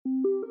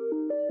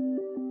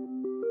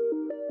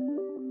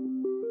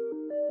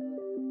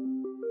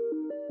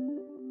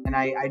And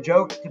I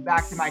joke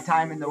back to my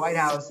time in the White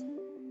House,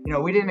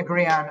 we didn't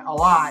agree on a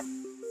lot.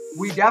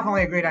 We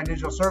definitely agreed on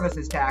digital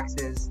services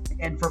taxes.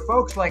 And for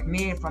folks like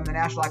me from the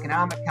National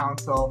Economic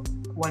Council,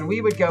 when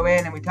we would go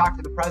in and we talk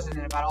to the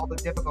president about all the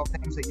difficult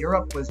things that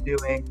Europe was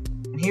doing,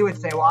 and he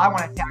would say, well, I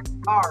want to tax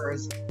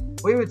cars,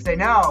 we would say,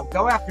 no,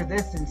 go after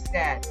this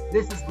instead.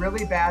 This is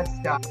really bad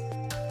stuff.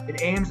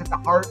 It aims at the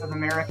heart of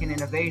American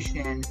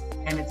innovation,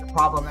 and it's a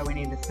problem that we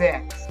need to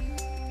fix.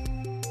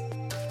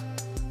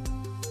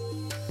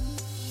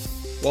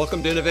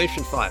 Welcome to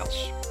Innovation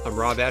Files. I'm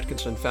Rob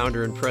Atkinson,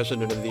 founder and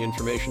president of the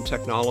Information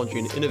Technology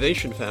and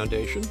Innovation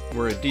Foundation.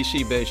 We're a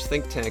DC-based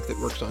think tank that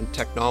works on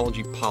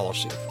technology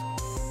policy.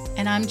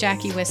 And I'm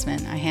Jackie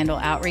Wisman. I handle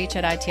outreach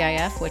at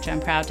ITIF, which I'm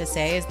proud to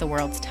say is the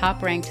world's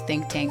top-ranked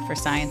think tank for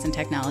science and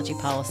technology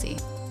policy.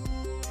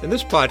 And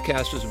this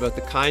podcast is about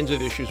the kinds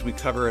of issues we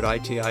cover at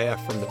ITIF,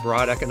 from the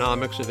broad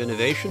economics of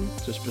innovation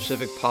to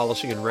specific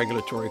policy and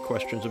regulatory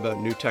questions about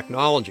new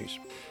technologies.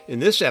 In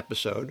this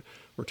episode,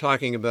 we're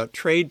talking about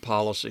trade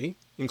policy,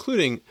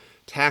 including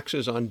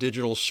taxes on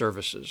digital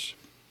services.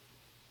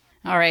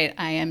 All right,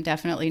 I am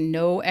definitely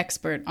no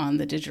expert on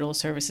the digital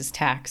services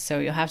tax, so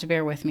you'll have to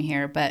bear with me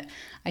here, but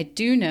I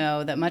do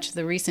know that much of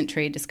the recent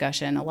trade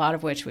discussion, a lot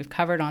of which we've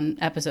covered on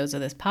episodes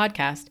of this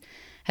podcast,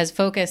 has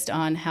focused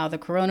on how the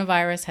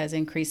coronavirus has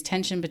increased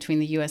tension between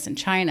the U.S. and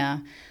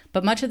China,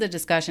 but much of the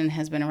discussion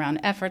has been around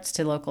efforts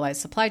to localize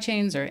supply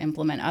chains or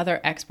implement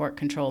other export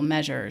control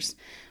measures.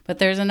 But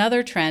there's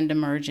another trend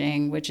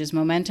emerging, which is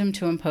momentum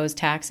to impose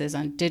taxes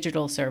on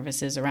digital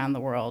services around the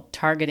world,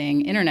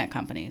 targeting internet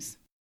companies.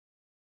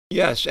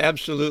 Yes,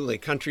 absolutely.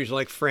 Countries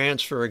like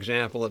France, for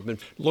example, have been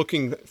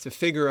looking to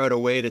figure out a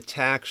way to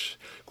tax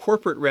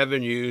corporate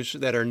revenues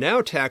that are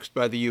now taxed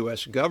by the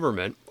U.S.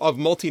 government of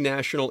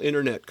multinational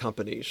internet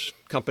companies,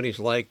 companies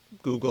like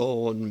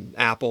Google and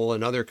Apple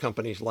and other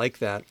companies like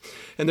that.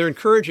 And they're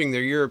encouraging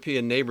their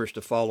European neighbors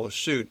to follow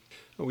suit.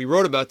 We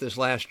wrote about this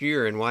last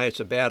year and why it's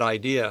a bad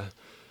idea.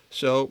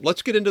 So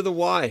let's get into the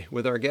why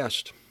with our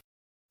guest.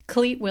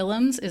 Cleet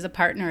Willems is a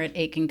partner at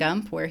Akin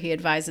Gump, where he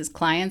advises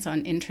clients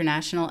on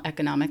international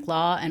economic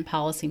law and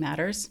policy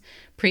matters.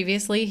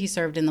 Previously, he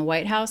served in the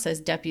White House as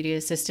Deputy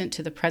Assistant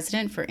to the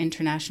President for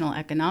International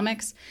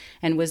Economics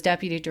and was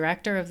Deputy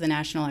Director of the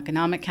National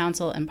Economic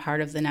Council and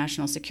part of the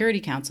National Security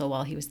Council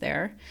while he was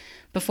there.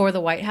 Before the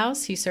White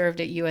House, he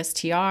served at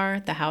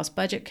USTR, the House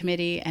Budget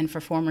Committee, and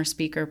for former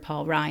Speaker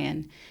Paul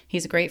Ryan.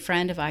 He's a great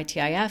friend of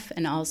ITIF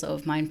and also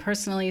of mine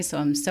personally, so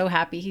I'm so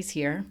happy he's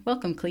here.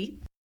 Welcome, Cleet.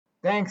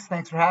 Thanks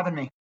for having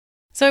me.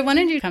 So I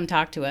wanted you to come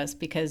talk to us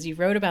because you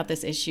wrote about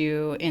this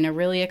issue in a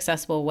really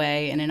accessible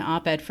way in an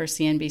op-ed for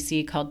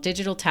CNBC called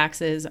Digital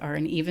Taxes Are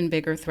an Even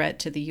Bigger Threat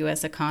to the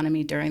U.S.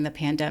 Economy During the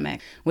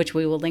Pandemic, which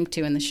we will link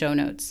to in the show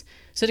notes.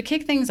 So to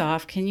kick things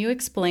off, can you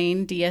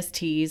explain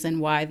DSTs and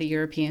why the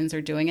Europeans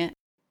are doing it?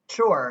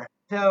 Sure.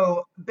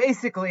 So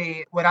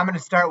basically, what I'm going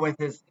to start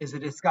with is a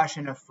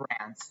discussion of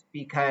France,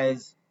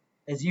 because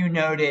as you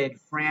noted,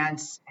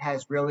 France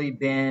has really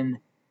been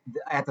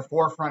at the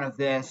forefront of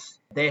this.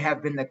 They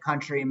have been the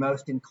country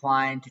most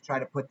inclined to try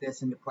to put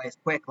this into place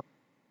quickly.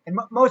 And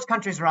most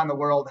countries around the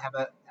world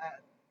have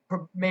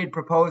made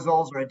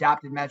proposals or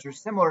adopted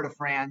measures similar to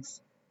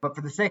France. But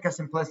for the sake of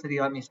simplicity,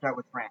 let me start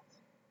with France.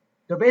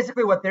 So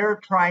basically what they're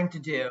trying to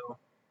do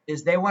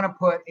is they want to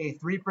put a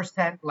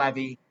 3%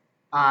 levy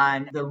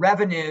on the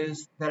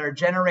revenues that are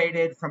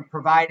generated from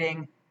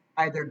providing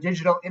either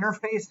digital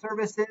interface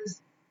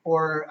services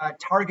or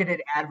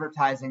targeted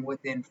advertising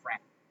within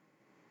France.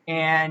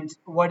 And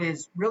what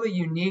is really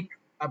unique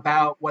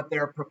about what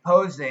they're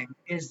proposing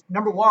is,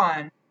 number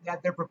one,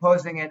 that they're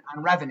proposing it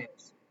on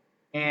revenues.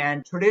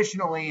 And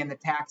traditionally in the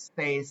tax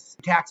space,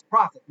 tax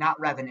profit, not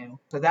revenue.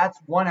 So that's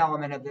one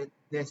element of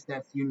this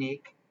that's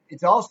unique.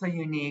 It's also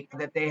unique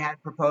that they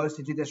had proposed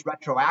to do this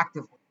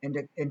retroactively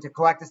and to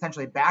collect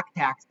essentially back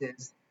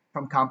taxes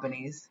from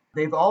companies.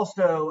 They've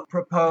also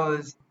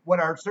proposed what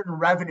are certain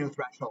revenue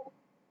thresholds.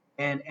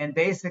 And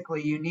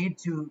basically, you need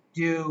to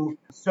do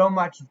so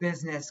much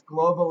business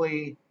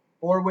globally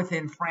or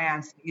within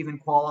France to even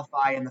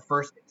qualify in the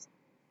first instance.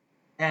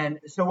 And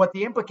so what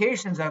the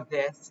implications of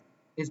this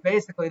is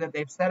basically that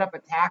they've set up a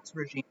tax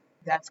regime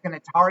that's going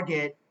to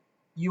target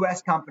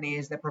U.S.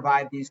 companies that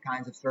provide these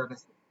kinds of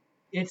services.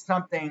 It's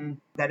something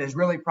that is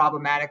really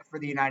problematic for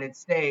the United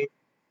States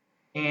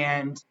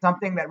and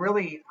something that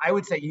really, I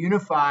would say,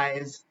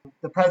 unifies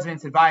the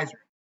president's advisor.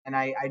 And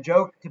I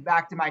joke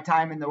back to my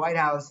time in the White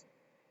House,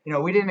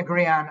 we didn't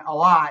agree on a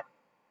lot.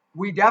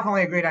 We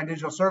definitely agreed on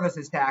digital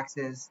services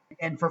taxes.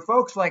 And for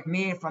folks like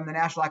me from the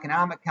National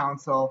Economic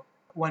Council,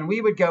 when we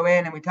would go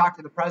in and we talk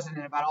to the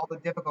president about all the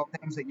difficult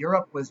things that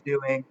Europe was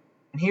doing,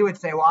 and he would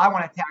say, well, I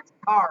want to tax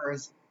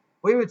cars,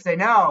 we would say,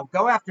 no,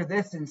 go after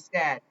this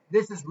instead.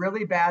 This is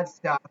really bad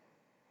stuff.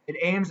 It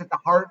aims at the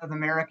heart of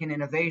American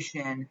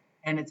innovation,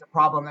 and it's a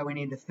problem that we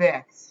need to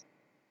fix.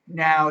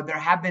 Now, there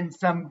have been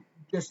some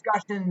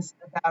discussions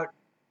about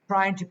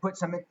trying to put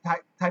some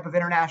type of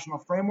international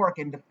framework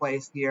into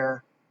place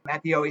here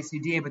at the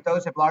OECD, but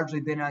those have largely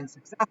been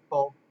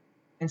unsuccessful.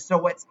 And so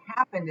what's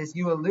happened, as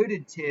you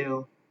alluded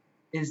to,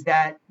 is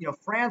that,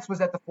 France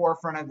was at the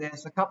forefront of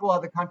this. A couple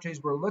other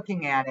countries were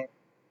looking at it.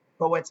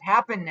 But what's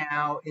happened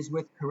now is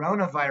with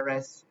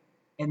coronavirus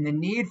and the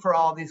need for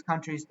all these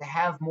countries to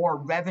have more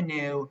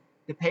revenue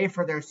to pay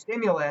for their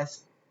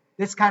stimulus,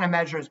 this kind of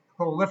measure is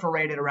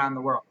proliferated around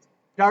the world.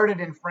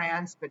 Started in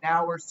France, but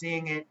now we're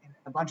seeing it in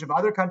a bunch of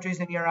other countries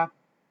in Europe.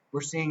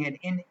 We're seeing it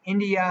in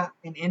India,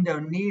 in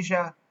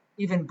Indonesia,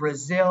 even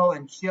Brazil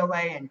and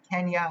Chile and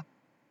Kenya.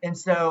 And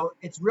so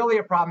it's really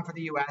a problem for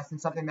the U.S.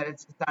 and something that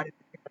it's decided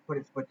to put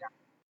its foot down.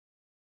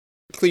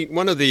 Clete,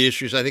 one of the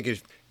issues I think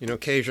is,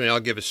 occasionally I'll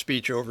give a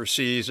speech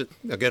overseas.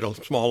 I'll get a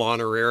small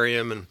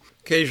honorarium, and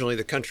occasionally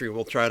the country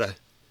will try to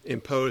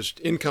impose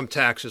income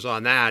taxes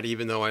on that,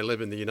 even though I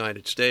live in the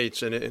United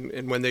States.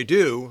 And when they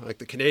do, like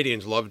the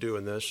Canadians love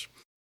doing this,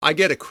 I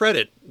get a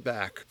credit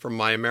back from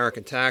my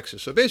American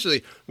taxes. So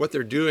basically what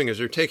they're doing is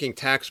they're taking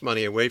tax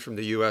money away from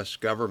the U.S.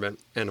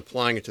 government and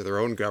applying it to their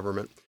own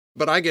government.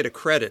 But I get a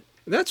credit.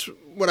 And that's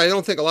what I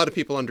don't think a lot of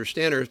people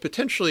understand is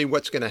potentially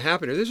what's going to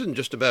happen. This isn't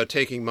just about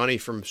taking money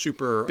from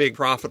super big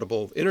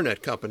profitable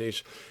internet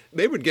companies.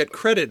 They would get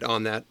credit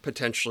on that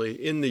potentially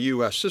in the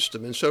U.S.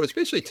 system. And so it's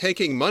basically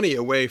taking money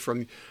away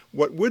from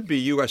what would be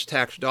U.S.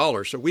 tax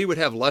dollars. So we would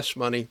have less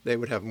money. They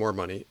would have more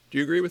money. Do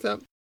you agree with that?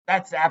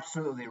 That's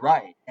absolutely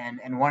right.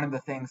 And one of the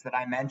things that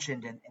I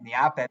mentioned in the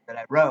op-ed that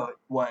I wrote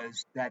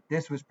was that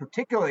this was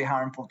particularly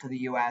harmful to the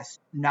U.S.,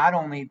 not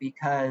only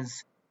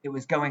because it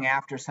was going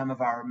after some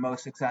of our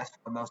most successful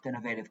and most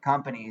innovative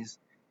companies,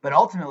 but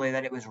ultimately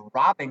that it was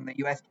robbing the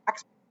U.S.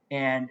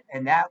 taxpayer.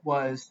 And that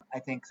was, I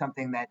think,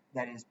 something that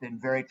has been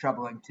very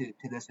troubling to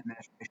this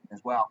administration as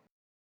well.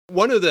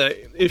 One of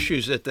the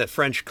issues that the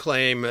French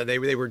claim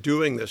they were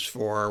doing this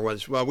for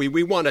was, well,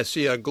 we want to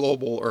see a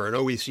global or an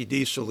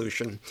OECD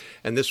solution.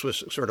 And this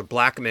was sort of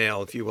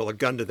blackmail, if you will, a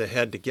gun to the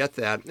head to get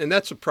that. And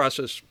that's a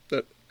process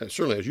that,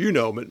 certainly as you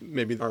know, but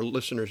maybe our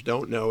listeners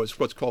don't know, is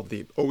what's called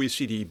the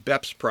OECD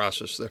BEPS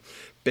process, the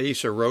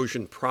Base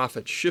Erosion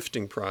Profit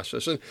Shifting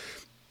process. And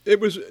it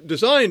was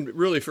designed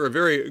really for a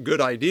very good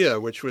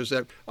idea, which was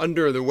that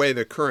under the way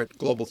the current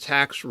global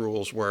tax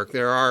rules work,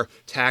 there are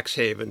tax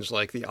havens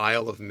like the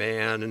Isle of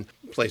Man and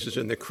places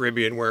in the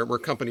Caribbean where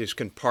companies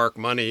can park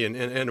money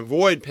and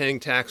avoid paying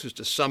taxes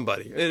to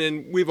somebody.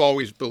 And we've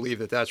always believed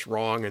that that's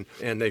wrong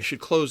and they should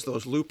close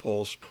those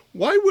loopholes.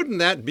 Why wouldn't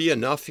that be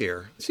enough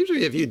here? It seems to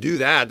me if you do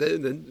that,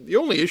 the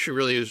only issue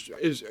really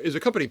is a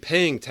company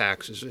paying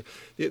taxes.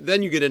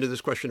 Then you get into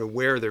this question of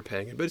where they're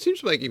paying it. But it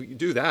seems like if you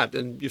do that,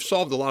 then you've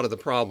solved a lot of the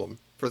problem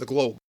for the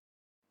globe.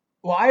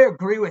 Well, I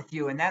agree with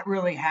you, and that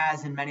really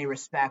has, in many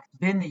respects,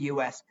 been the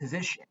U.S.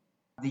 position.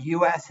 The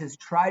U.S. has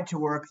tried to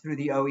work through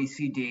the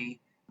OECD.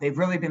 They've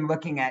really been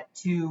looking at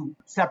two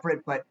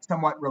separate but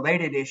somewhat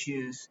related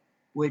issues,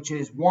 which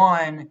is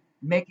one,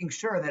 making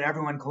sure that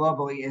everyone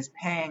globally is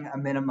paying a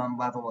minimum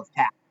level of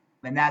tax.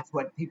 And that's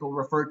what people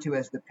refer to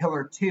as the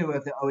Pillar 2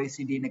 of the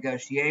OECD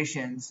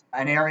negotiations,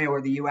 an area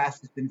where the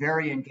U.S. has been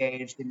very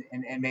engaged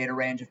and made a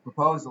range of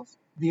proposals.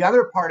 The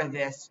other part of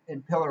this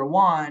in Pillar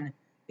 1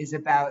 is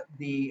about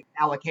the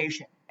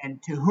allocation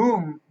and to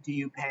whom do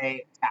you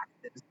pay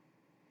taxes.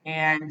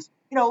 And,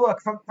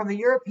 look, from the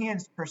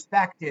Europeans'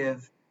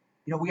 perspective,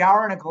 we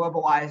are in a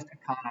globalized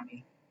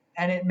economy,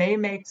 and it may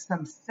make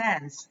some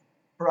sense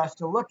for us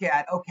to look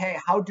at, okay,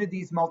 how do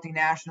these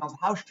multinationals,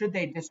 how should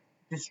they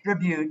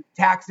distribute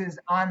taxes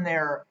on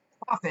their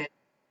profit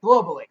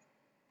globally?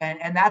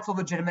 And that's a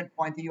legitimate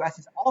point the U.S.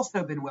 has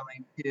also been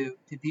willing to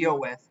deal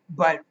with.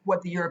 But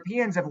what the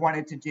Europeans have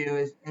wanted to do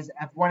is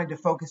have wanted to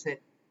focus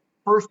it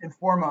first and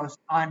foremost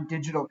on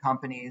digital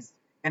companies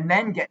and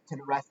then get to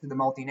the rest of the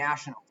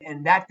multinationals.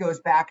 And that goes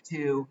back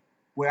to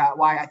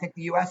why I think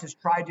the U.S. has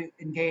tried to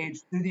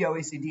engage through the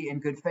OECD in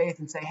good faith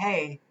and say,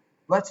 hey,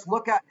 let's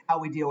look at how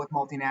we deal with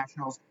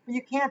multinationals. But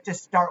you can't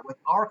just start with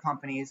our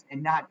companies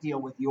and not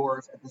deal with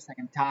yours at the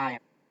same time.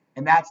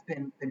 And that's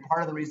been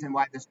part of the reason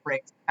why this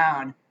breaks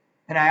down.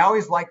 And I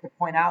always like to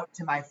point out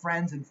to my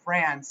friends in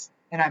France,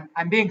 and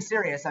I'm being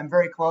serious, I'm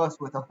very close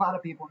with a lot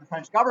of people in the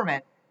French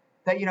government,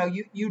 that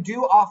you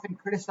do often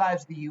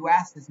criticize the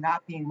U.S. as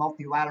not being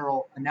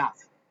multilateral enough.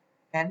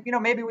 And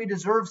maybe we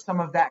deserve some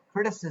of that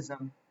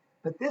criticism,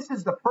 but this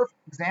is the perfect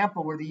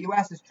example where the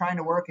U.S. is trying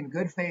to work in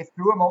good faith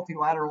through a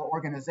multilateral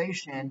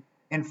organization,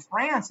 and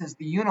France is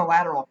the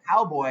unilateral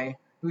cowboy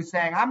who's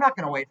saying, I'm not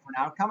going to wait for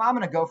an outcome, I'm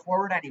going to go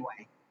forward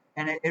anyway.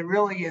 And it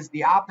really is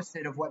the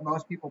opposite of what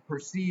most people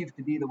perceive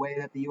to be the way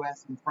that the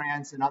U.S. and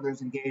France and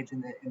others engage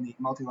in the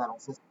multilateral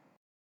system.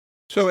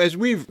 So as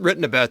we've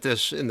written about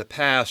this in the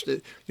past,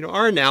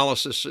 our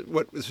analysis,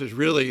 what this is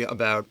really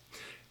about,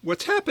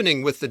 what's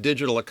happening with the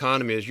digital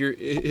economy is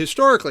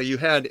historically you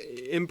had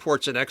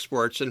imports and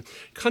exports, and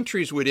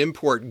countries would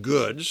import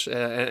goods.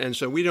 And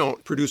so we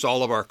don't produce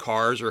all of our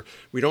cars, or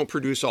we don't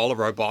produce all of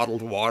our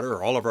bottled water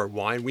or all of our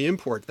wine. We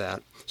import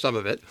that, some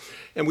of it.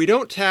 And we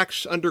don't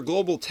tax, under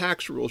global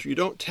tax rules, you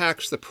don't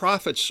tax the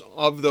profits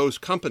of those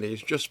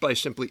companies just by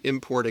simply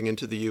importing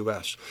into the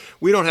U.S.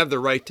 We don't have the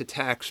right to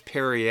tax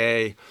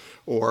Perrier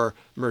or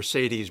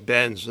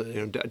Mercedes-Benz,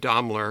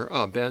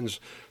 Daimler-Benz,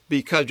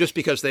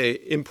 because they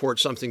import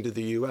something to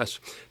the U.S.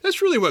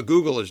 That's really what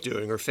Google is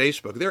doing, or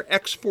Facebook. They're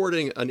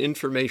exporting an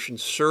information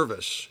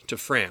service to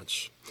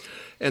France.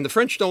 And the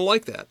French don't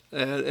like that.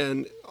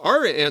 And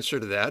our answer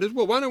to that is,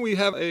 well, why don't we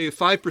have a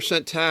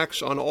 5%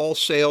 tax on all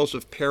sales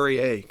of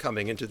Perrier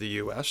coming into the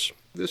U.S.?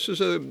 This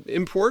is an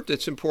import.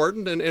 It's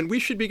important, and we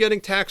should be getting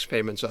tax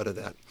payments out of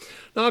that.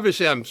 Now,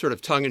 obviously, I'm sort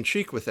of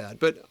tongue-in-cheek with that,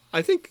 but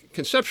I think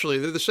conceptually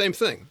they're the same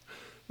thing.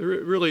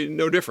 There's really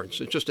no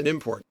difference. It's just an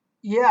import.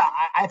 Yeah,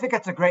 I think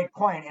that's a great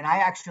point, and I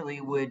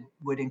actually would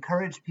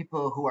encourage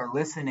people who are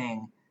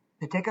listening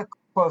to take a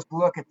close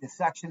look at the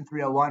Section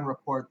 301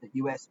 report that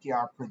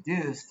USTR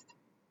produced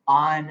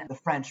on the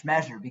French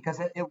measure, because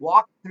it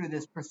walked through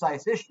this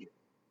precise issue.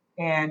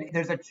 And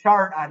there's a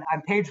chart on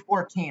page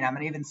 14, I'm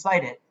going to even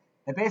cite it,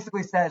 that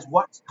basically says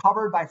what's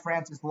covered by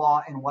France's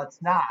law and what's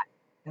not.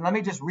 And let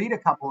me just read a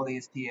couple of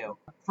these to you.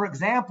 For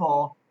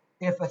example,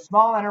 if a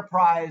small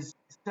enterprise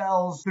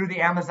sells through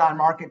the Amazon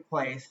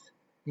marketplace,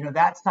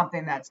 that's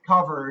something that's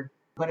covered,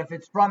 but if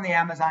it's from the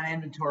Amazon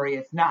inventory,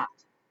 it's not.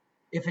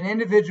 If an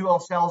individual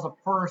sells a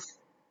purse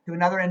to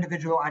another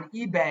individual on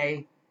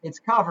eBay, it's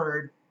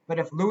covered, but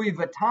if Louis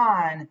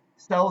Vuitton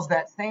sells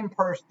that same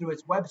purse through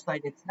its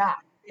website, it's not.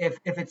 If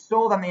it's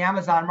sold on the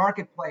Amazon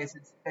marketplace,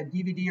 it's a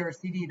DVD or a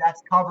CD,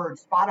 that's covered.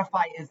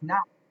 Spotify is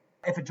not.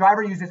 If a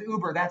driver uses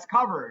Uber, that's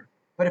covered.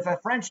 But if a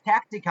French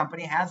taxi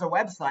company has a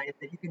website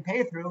that you can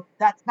pay through,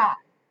 that's not.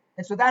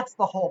 And so that's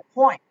the whole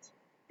point,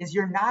 is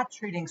you're not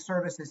treating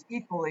services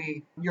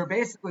equally. You're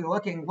basically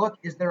looking,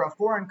 is there a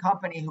foreign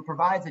company who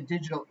provides a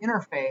digital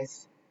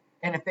interface?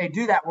 And if they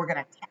do that, we're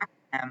going to tax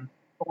them,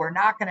 but we're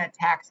not going to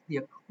tax the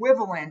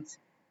equivalent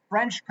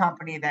French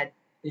company that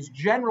is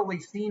generally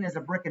seen as a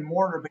brick and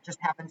mortar, but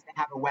just happens to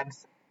have a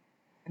website.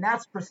 And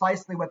that's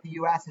precisely what the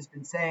U.S. has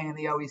been saying in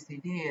the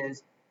OECD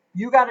is,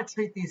 you got to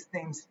treat these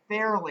things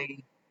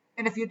fairly.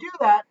 And if you do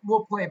that,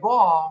 we'll play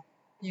ball.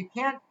 You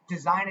can't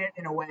design it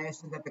in a way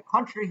so that the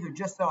country who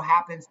just so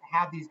happens to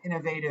have these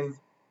innovative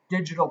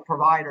digital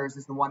providers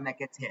is the one that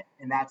gets hit,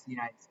 and that's the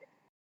United States.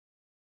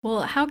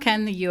 Well, how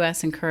can the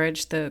U.S.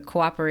 encourage the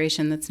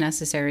cooperation that's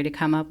necessary to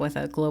come up with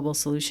a global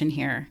solution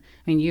here?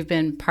 I mean, you've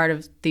been part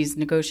of these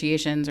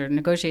negotiations or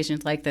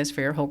negotiations like this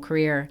for your whole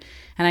career.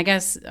 And I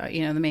guess,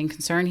 the main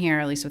concern here,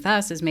 at least with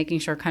us, is making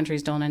sure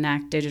countries don't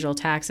enact digital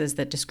taxes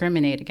that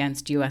discriminate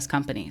against U.S.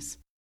 companies.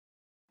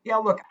 Yeah,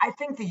 look, I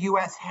think the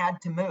U.S. had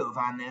to move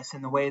on this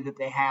in the way that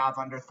they have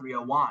under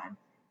 301,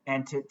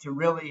 and to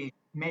really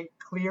make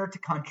clear to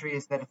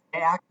countries that if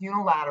they act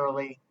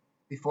unilaterally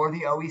before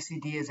the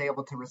OECD is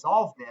able to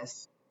resolve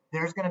this,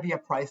 there's going to be a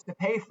price to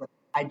pay for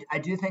it. I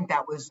do think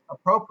that was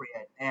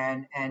appropriate.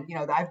 And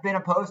I've been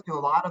opposed to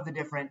a lot of the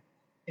different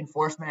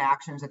enforcement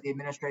actions that the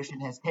administration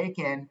has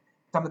taken,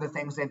 some of the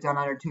things they've done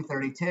under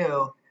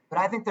 232, but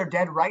I think they're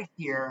dead right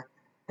here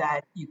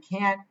that you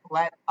can't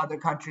let other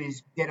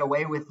countries get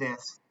away with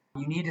this.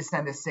 You need to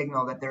send a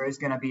signal that there is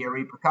going to be a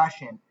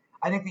repercussion.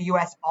 I think the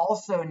U.S.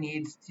 also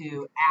needs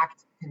to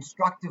act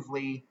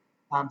constructively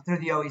through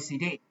the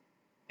OECD.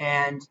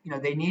 And,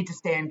 they need to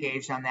stay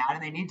engaged on that,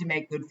 and they need to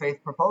make good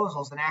faith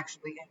proposals and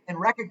actually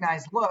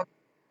recognize, look,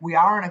 we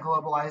are in a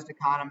globalized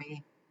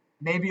economy.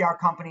 Maybe our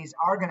companies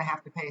are going to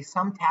have to pay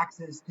some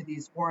taxes to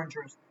these foreign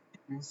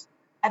jurisdictions.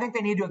 I think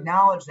they need to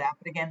acknowledge that.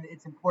 But again,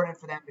 it's important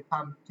for them to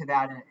come to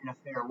that in a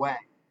fair way.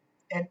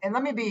 And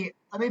let me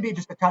be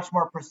just a touch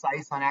more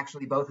precise on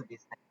actually both of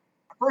these things.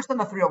 First, on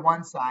the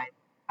 301 side,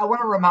 I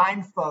want to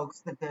remind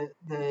folks that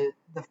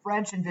the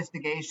French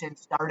investigation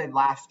started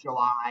last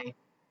July.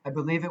 I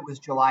believe it was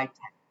July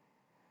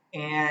 10th.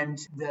 And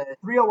the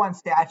 301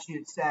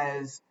 statute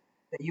says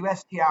that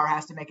USTR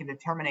has to make a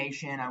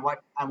determination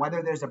on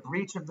whether there's a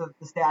breach of the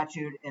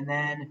statute, and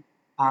then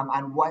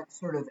on what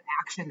sort of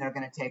action they're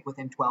going to take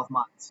within 12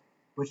 months,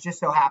 which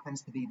just so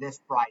happens to be this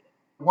Friday.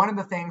 One of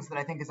the things that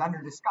I think is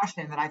under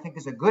discussion that I think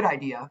is a good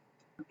idea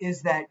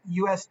is that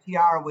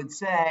USTR would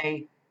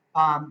say,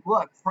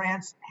 look,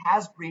 France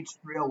has breached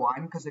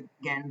 301 because,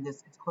 again,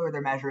 it's clear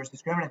their measure is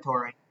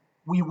discriminatory.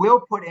 We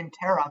will put in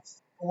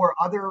tariffs or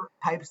other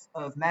types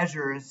of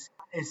measures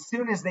as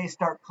soon as they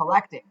start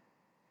collecting.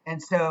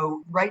 And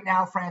so right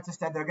now, France has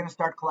said they're going to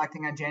start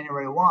collecting on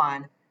January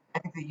 1. I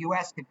think the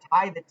U.S. could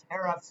tie the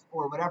tariffs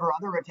or whatever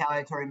other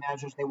retaliatory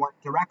measures they want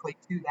directly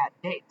to that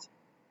date.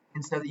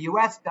 And so the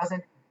U.S.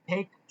 doesn't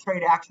take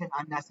trade action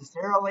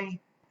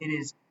unnecessarily. It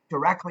is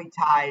directly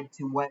tied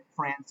to what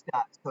France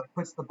does. So it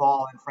puts the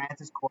ball in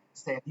France's court to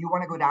say, if you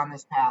want to go down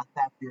this path,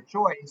 that's your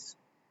choice.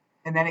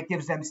 And then it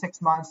gives them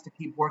 6 months to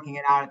keep working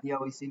it out at the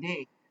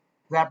OECD.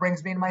 That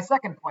brings me to my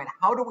second point.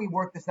 How do we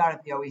work this out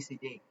at the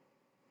OECD?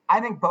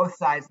 I think both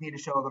sides need to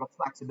show a little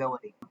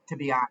flexibility, to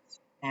be honest.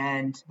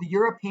 And the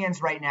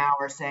Europeans right now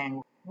are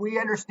saying, we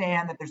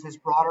understand that there's this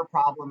broader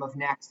problem of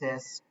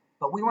nexus,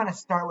 but we want to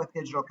start with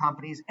digital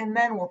companies, and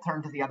then we'll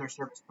turn to the other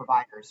service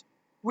providers.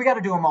 We got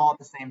to do them all at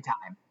the same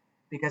time.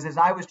 Because as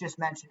I was just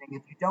mentioning,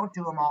 if you don't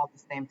do them all at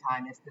the same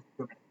time, it's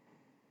discriminatory.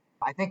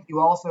 I think you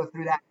also,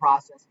 through that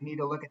process, need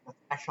to look at the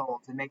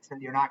thresholds and make sure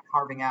you're not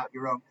carving out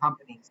your own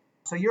companies.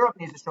 So Europe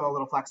needs to show a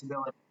little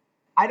flexibility.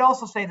 I'd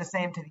also say the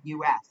same to the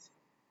U.S.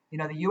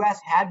 The U.S.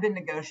 had been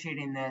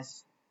negotiating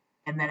this,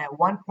 and then at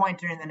one point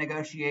during the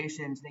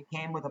negotiations, they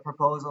came with a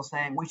proposal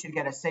saying we should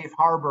get a safe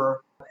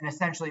harbor and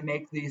essentially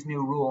make these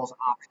new rules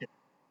optional.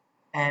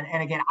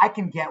 And again, I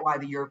can get why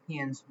the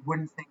Europeans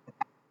wouldn't think that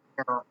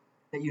that's fair,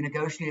 that you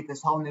negotiate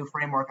this whole new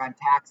framework on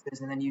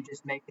taxes and then you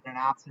just make it an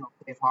optional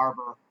safe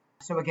harbor.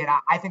 So again,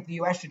 I think the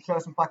U.S. should show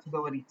some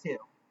flexibility too.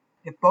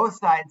 If both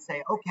sides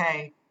say,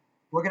 okay,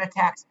 we're going to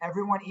tax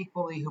everyone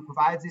equally who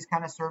provides these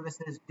kind of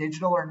services,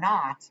 digital or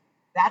not,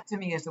 that to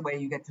me is the way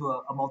you get to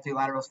a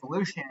multilateral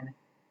solution.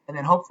 And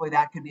then hopefully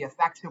that could be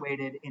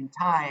effectuated in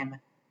time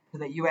so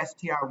that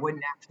USTR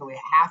wouldn't actually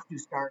have to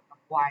start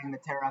applying the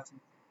tariffs and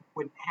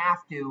wouldn't have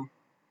to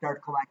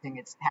start collecting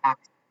its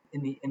tax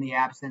in the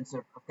absence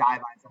of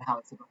guidelines on how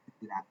it's supposed to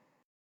do that.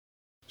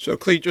 So,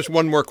 Clete, just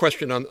one more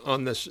question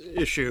on this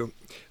issue.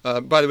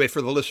 By the way,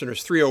 for the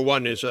listeners,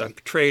 301 is a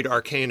trade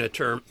arcana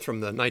term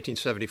from the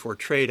 1974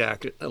 Trade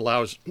Act. It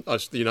allows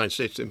us, the United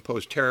States, to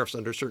impose tariffs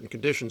under certain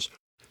conditions.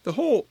 The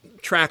whole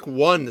track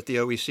one that the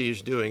OEC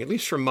is doing, at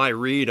least from my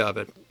read of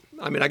it,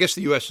 I mean, I guess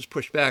the U.S. has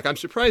pushed back. I'm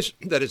surprised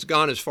that it's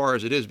gone as far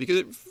as it is because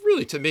it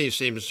really, to me,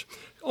 seems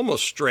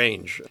almost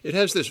strange. It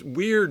has this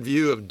weird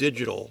view of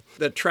digital,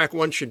 that track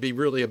one should be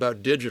really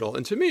about digital.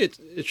 And to me,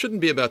 it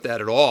shouldn't be about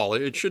that at all.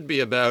 It should be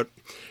about,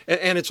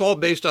 and it's all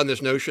based on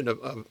this notion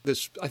of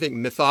this, I think,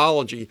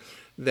 mythology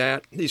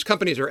that these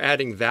companies are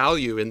adding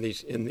value in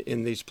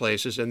these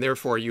places, and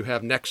therefore you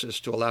have nexus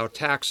to allow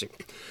taxing,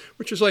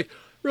 which is like,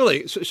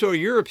 really? So a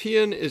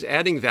European is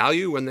adding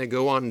value when they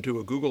go on to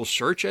a Google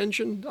search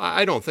engine?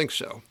 I don't think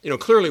so.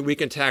 Clearly we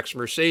can tax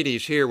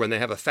Mercedes here when they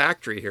have a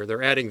factory here.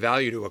 They're adding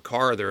value to a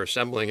car. They're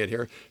assembling it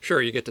here.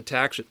 Sure, you get to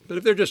tax it. But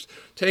if they're just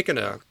taking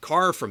a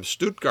car from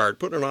Stuttgart,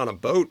 putting it on a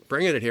boat,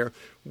 bringing it here,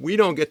 we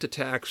don't get to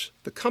tax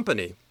the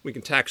company. We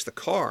can tax the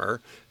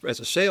car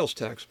as a sales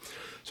tax.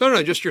 So I don't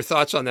know, just your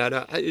thoughts on that.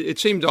 It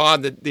seemed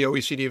odd that the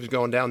OECD was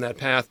going down that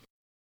path.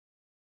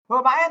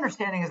 Well, my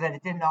understanding is that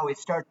it didn't always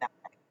start that way.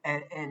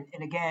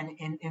 And again,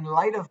 in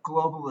light of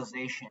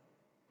globalization,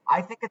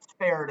 I think it's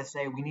fair to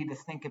say we need to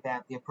think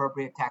about the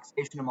appropriate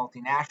taxation of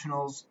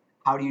multinationals.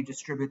 How do you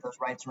distribute those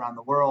rights around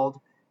the world?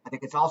 I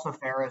think it's also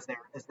fair, as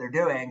they're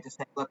doing, to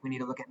say, look, we need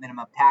to look at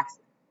minimum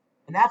taxes.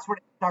 And that's what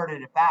it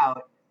started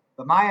about.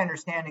 But my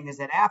understanding is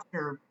that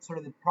after sort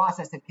of the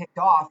process had kicked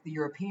off, the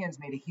Europeans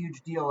made a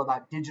huge deal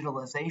about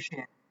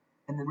digitalization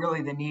and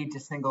really the need to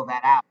single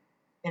that out.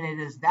 And it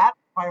is that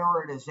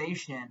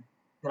prioritization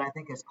that I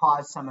think has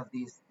caused some of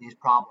these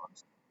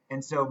problems.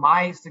 And so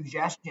my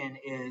suggestion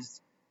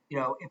is,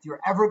 if you're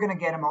ever going to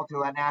get a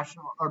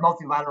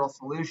multilateral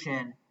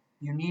solution,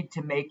 you need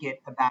to make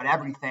it about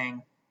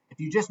everything. If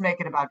you just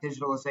make it about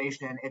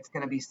digitalization, it's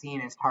going to be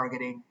seen as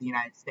targeting the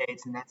United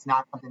States, and that's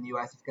not something the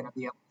U.S. is going to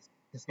be able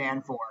to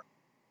stand for.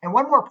 And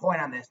one more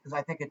point on this, because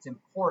I think it's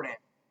important,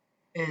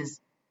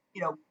 is,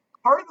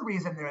 part of the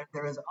reason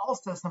there is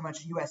also so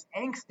much U.S.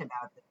 angst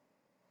about this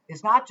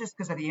is not just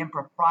because of the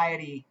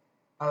impropriety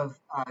of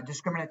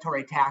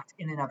discriminatory tax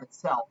in and of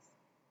itself.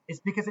 It's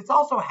because it's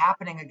also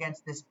happening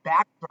against this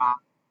backdrop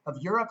of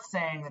Europe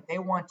saying that they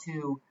want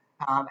to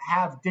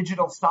have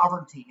digital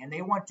sovereignty and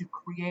they want to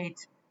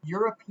create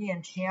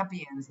European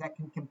champions that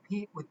can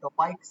compete with the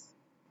likes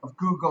of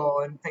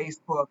Google and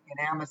Facebook and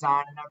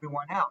Amazon and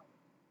everyone else.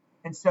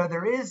 And so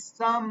there is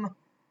some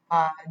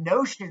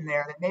notion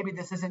there that maybe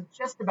this isn't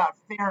just about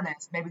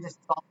fairness, maybe this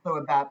is also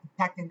about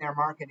protecting their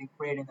market and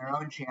creating their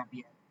own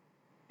champion.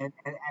 And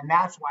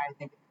that's why I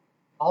think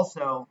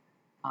also,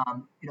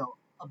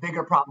 a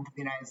bigger problem for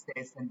the United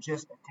States than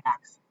just a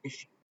tax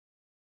issue.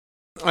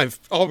 I've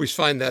always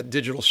find that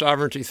digital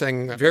sovereignty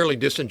thing fairly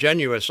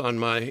disingenuous on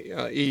my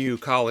EU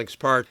colleagues'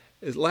 part.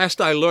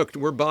 Last I looked,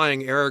 we're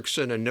buying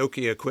Ericsson and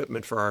Nokia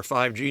equipment for our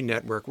 5G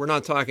network. We're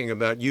not talking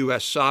about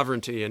U.S.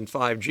 sovereignty in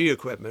 5G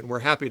equipment. We're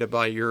happy to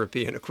buy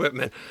European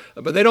equipment,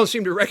 but they don't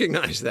seem to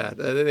recognize that.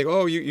 They think,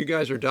 oh, you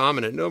guys are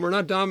dominant. No, we're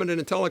not dominant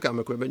in telecom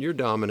equipment. You're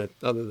dominant,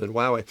 other than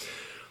Huawei.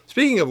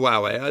 Speaking of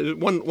Huawei,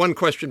 one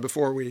question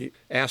before we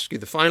ask you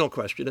the final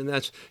question, and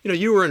that's,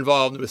 you were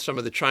involved with some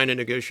of the China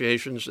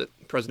negotiations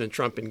that President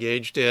Trump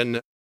engaged in.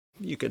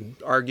 You can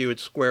argue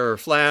it's square or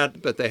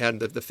flat, but they had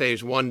the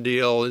phase one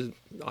deal.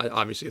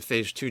 Obviously, a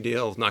phase two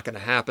deal is not going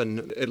to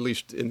happen, at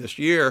least in this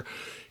year.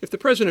 If the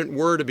president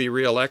were to be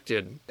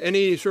reelected,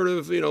 any sort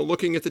of,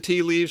 looking at the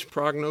tea leaves,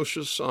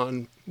 prognosis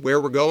on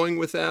where we're going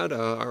with that?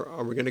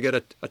 Are we going to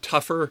get a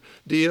tougher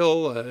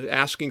deal,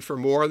 asking for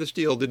more? This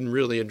deal didn't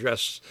really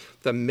address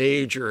the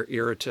major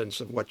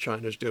irritants of what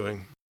China's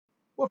doing.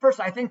 Well, first,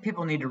 I think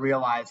people need to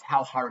realize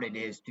how hard it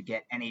is to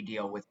get any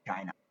deal with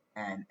China.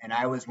 And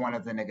I was one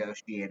of the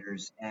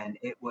negotiators, and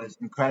it was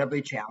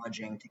incredibly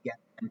challenging to get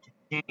them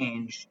to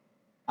change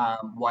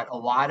what a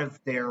lot of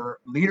their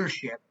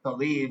leadership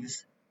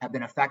believes have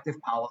been effective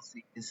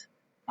policies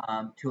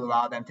to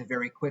allow them to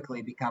very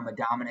quickly become a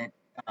dominant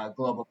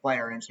global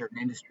player in certain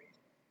industries.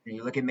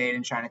 You look at Made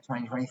in China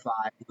 2025,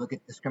 you look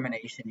at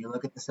discrimination, you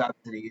look at the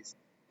subsidies.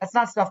 That's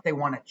not stuff they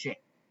want to change.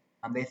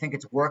 They think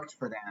it's worked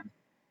for them.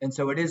 And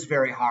so it is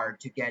very hard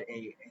to get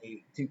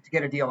to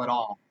get a deal at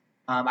all.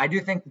 I do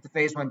think that the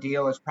phase one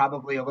deal is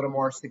probably a little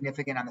more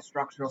significant on the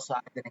structural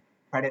side than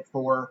credit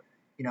for.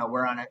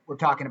 We're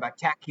talking about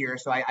tech here,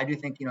 so I do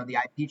think the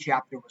IP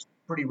chapter was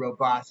pretty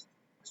robust,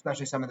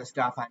 especially some of the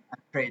stuff on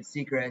trade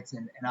secrets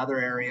and other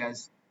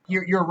areas.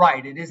 You're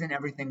right; it isn't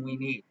everything we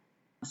need.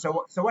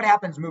 So what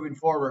happens moving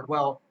forward?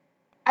 Well,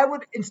 I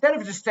would, instead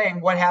of just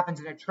saying what happens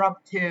in a Trump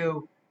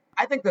 2,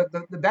 I think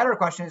the better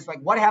question is like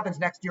what happens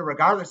next year,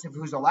 regardless of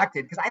who's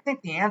elected, because I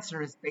think the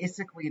answer is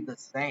basically the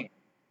same.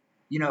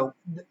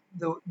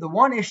 The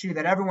one issue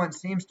that everyone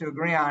seems to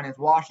agree on is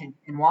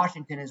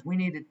Washington is we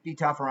need to be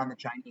tougher on the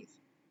Chinese.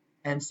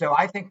 And so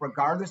I think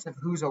regardless of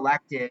who's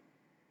elected,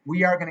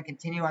 we are going to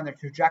continue on the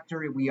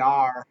trajectory we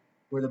are,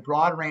 where the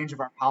broad range of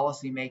our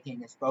policy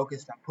making is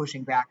focused on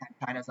pushing back on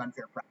China's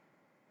unfair practice.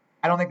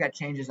 I don't think that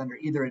changes under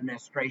either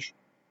administration.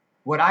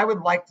 What I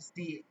would like to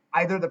see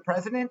either the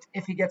president,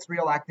 if he gets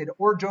reelected,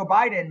 or Joe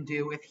Biden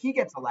do if he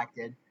gets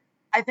elected,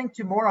 I think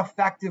to more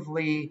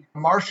effectively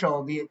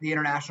marshal the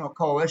international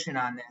coalition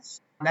on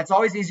this. And that's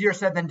always easier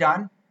said than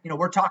done.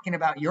 We're talking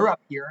about Europe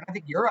here, and I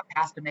think Europe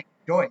has to make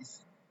a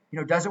choice.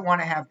 Does it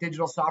want to have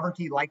digital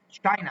sovereignty like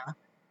China,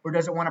 or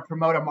does it want to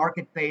promote a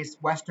market-based,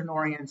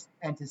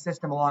 Western-oriented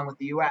system along with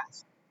the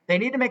U.S.? They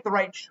need to make the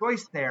right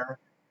choice there,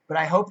 but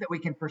I hope that we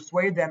can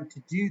persuade them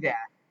to do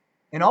that.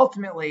 And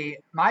ultimately,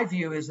 my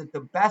view is that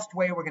the best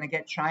way we're going to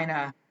get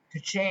China to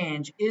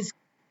change is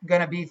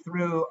going to be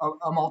through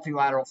a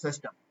multilateral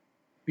system.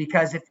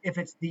 Because if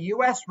it's the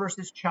U.S.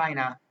 versus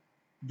China,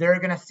 they're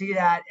going to see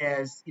that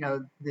as,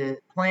 the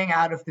playing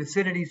out of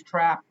Thucydides'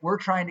 trap. We're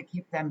trying to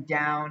keep them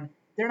down.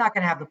 They're not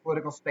going to have the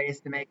political space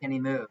to make any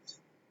moves.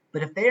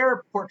 But if they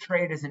are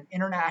portrayed as an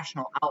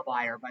international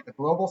outlier by the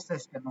global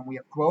system, and we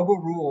have global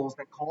rules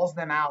that calls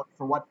them out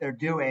for what they're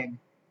doing,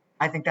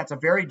 I think that's a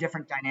very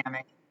different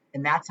dynamic.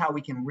 And that's how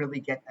we can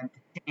really get them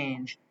to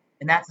change.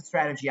 And that's a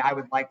strategy I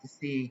would like to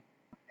see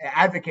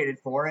advocated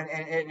for.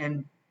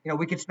 And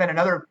we could spend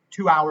another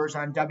 2 hours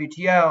on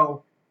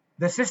WTO.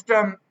 The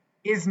system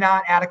is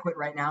not adequate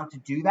right now to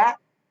do that.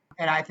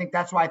 And I think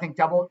that's why I think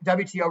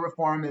WTO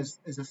reform is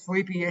a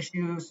sleepy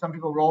issue. Some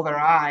people roll their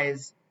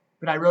eyes,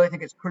 but I really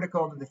think it's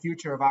critical to the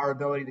future of our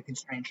ability to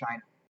constrain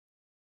China.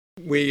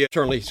 We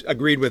certainly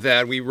agreed with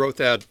that. We wrote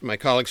that. My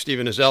colleague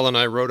Stephen Ezell and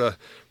I wrote a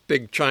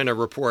big China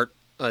report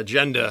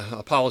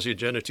a policy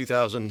agenda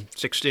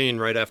 2016,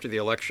 right after the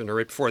election or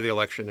right before the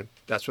election. And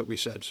that's what we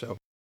said. So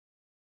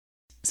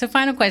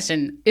final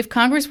question. If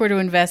Congress were to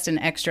invest an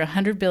extra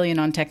 $100 billion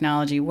on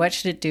technology, what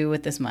should it do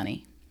with this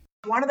money?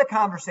 One of the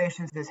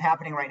conversations that's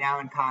happening right now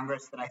in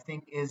Congress that I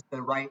think is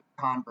the right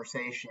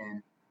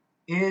conversation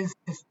is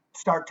to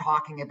start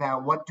talking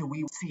about what do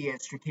we see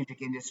as strategic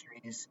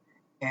industries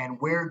and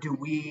where do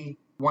we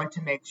want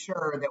to make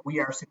sure that we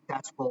are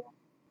successful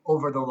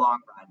over the long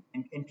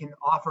run and can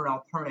offer an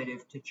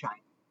alternative to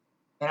China.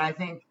 And I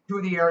think two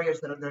of the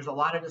areas that there's a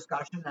lot of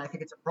discussion, and I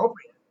think it's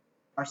appropriate,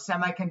 are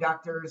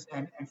semiconductors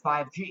and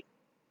 5G.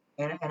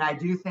 And I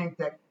do think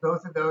that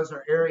both of those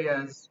are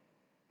areas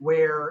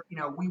where,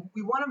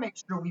 we want to make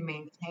sure we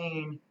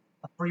maintain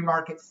a free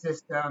market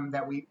system,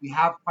 that we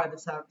have private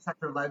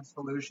sector-led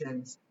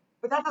solutions.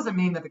 But that doesn't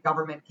mean that the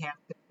government can't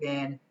step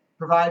in,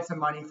 provide some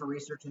money for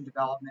research and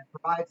development,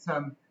 provide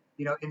some,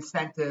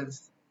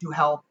 incentives to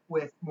help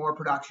with more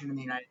production in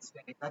the United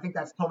States. I think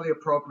that's totally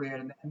appropriate,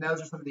 and those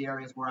are some of the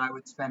areas where I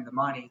would spend the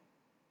money.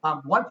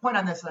 One point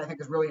on this that I think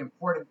is really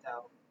important,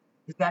 though,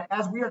 is that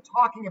as we are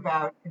talking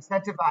about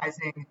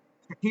incentivizing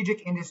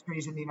strategic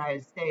industries in the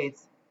United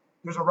States,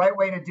 there's a right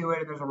way to do it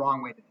and there's a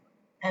wrong way to do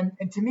it.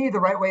 And to me, the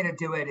right way to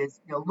do it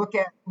is, look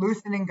at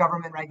loosening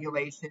government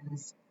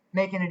regulations,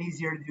 making it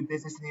easier to do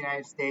business in the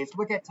United States,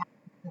 look at tax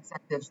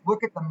incentives,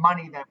 look at the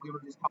money that we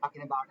were just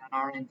talking about on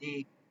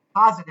R&D,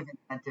 positive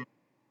incentives.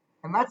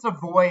 And let's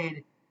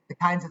avoid the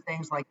kinds of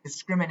things like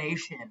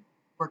discrimination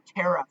or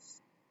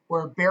tariffs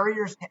or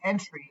barriers to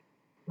entry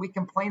we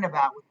complain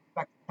about with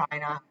respect to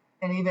China,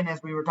 and even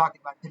as we were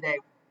talking about today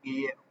with the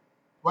EU.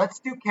 Let's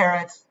do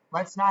carrots,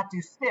 let's not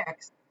do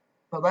sticks,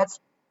 but let's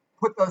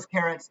put those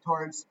carrots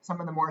towards some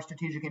of the more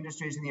strategic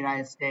industries in the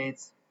United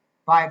States,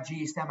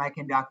 5G,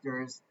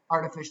 semiconductors,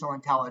 artificial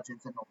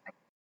intelligence, and the like.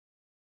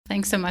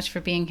 Thanks so much for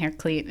being here,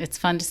 Clete. It's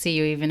fun to see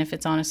you, even if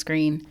it's on a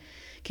screen.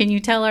 Can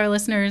you tell our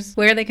listeners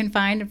where they can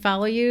find and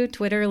follow you?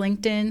 Twitter,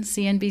 LinkedIn,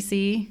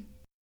 CNBC?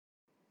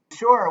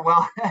 Sure.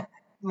 Well,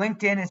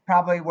 LinkedIn is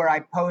probably where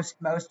I post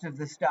most of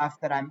the stuff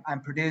that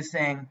I'm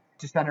producing,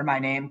 just under my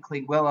name,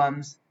 Clete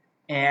Willems.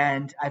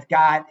 And I've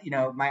got,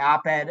 my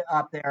op-ed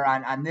up there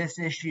on this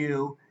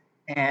issue.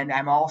 And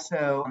I'm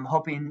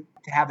hoping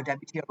to have a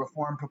WTO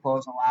reform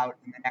proposal out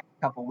in the next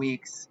couple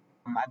weeks.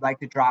 I'd like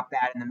to drop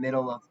that in the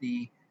middle of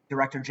the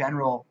Director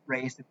General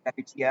race at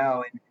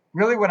WTO. And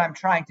really what I'm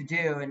trying to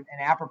do, and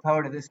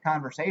apropos to this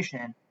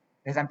conversation,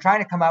 is I'm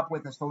trying to come up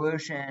with a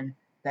solution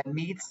that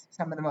meets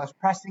some of the most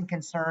pressing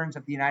concerns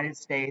of the United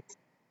States,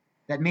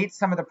 that meets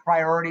some of the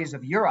priorities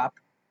of Europe,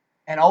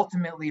 and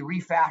ultimately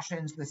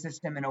refashions the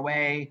system in a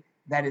way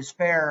that is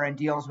fair and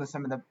deals with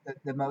some of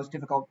the most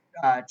difficult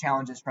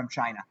challenges from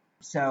China.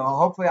 So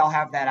hopefully I'll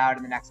have that out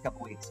in the next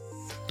couple weeks.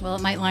 Well,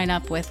 it might line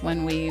up with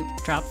when we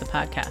drop the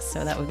podcast,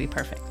 so that would be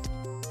perfect.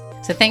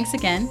 So thanks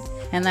again.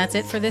 And that's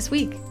it for this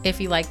week. If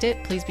you liked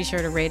it, please be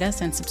sure to rate us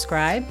and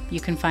subscribe.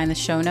 You can find the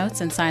show notes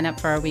and sign up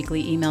for our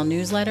weekly email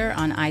newsletter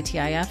on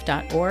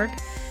itif.org.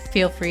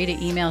 Feel free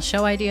to email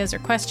show ideas or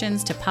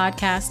questions to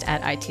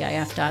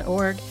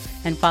podcast@itif.org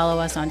and follow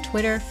us on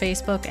Twitter,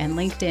 Facebook, and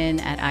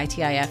LinkedIn at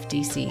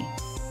ITIFDC.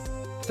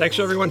 Thanks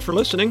everyone for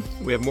listening.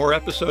 We have more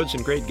episodes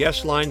and great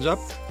guest lines up.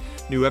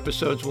 New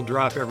episodes will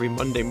drop every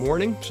Monday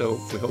morning,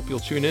 so we hope you'll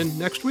tune in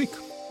next week.